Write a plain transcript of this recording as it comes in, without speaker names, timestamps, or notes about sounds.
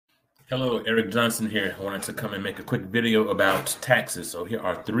Hello, Eric Johnson here. I wanted to come and make a quick video about taxes. So here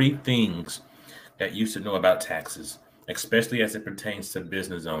are three things that you should know about taxes, especially as it pertains to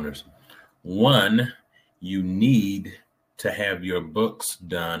business owners. One, you need to have your books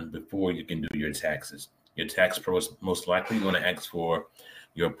done before you can do your taxes. Your tax pro is most likely going to ask for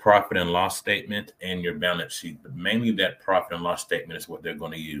your profit and loss statement and your balance sheet, but mainly that profit and loss statement is what they're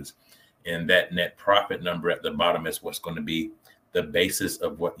going to use. And that net profit number at the bottom is what's going to be the basis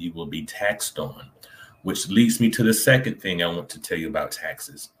of what you will be taxed on, which leads me to the second thing I want to tell you about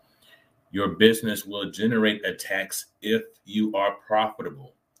taxes. Your business will generate a tax if you are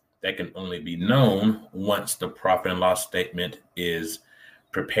profitable. That can only be known once the profit and loss statement is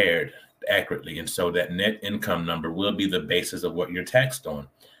prepared accurately. And so that net income number will be the basis of what you're taxed on.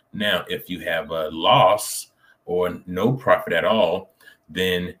 Now, if you have a loss or no profit at all,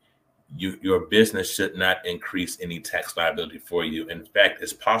 then your business should not increase any tax liability for you. In fact,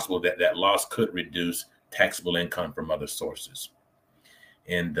 it's possible that that loss could reduce taxable income from other sources.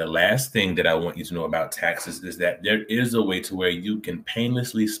 And the last thing that I want you to know about taxes is that there is a way to where you can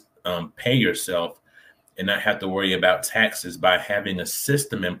painlessly pay yourself and not have to worry about taxes by having a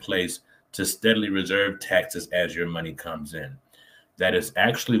system in place to steadily reserve taxes as your money comes in. That is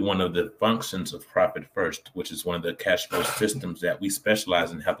actually one of the functions of Profit First, which is one of the cash flow systems that we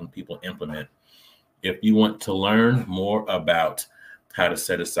specialize in helping people implement. If you want to learn more about how to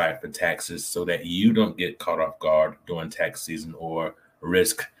set aside for taxes so that you don't get caught off guard during tax season or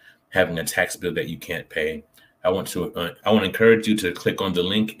risk having a tax bill that you can't pay, I want to encourage you to click on the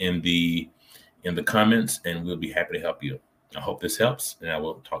link in the comments, and we'll be happy to help you. I hope this helps, and I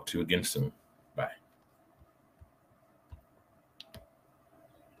will talk to you again soon.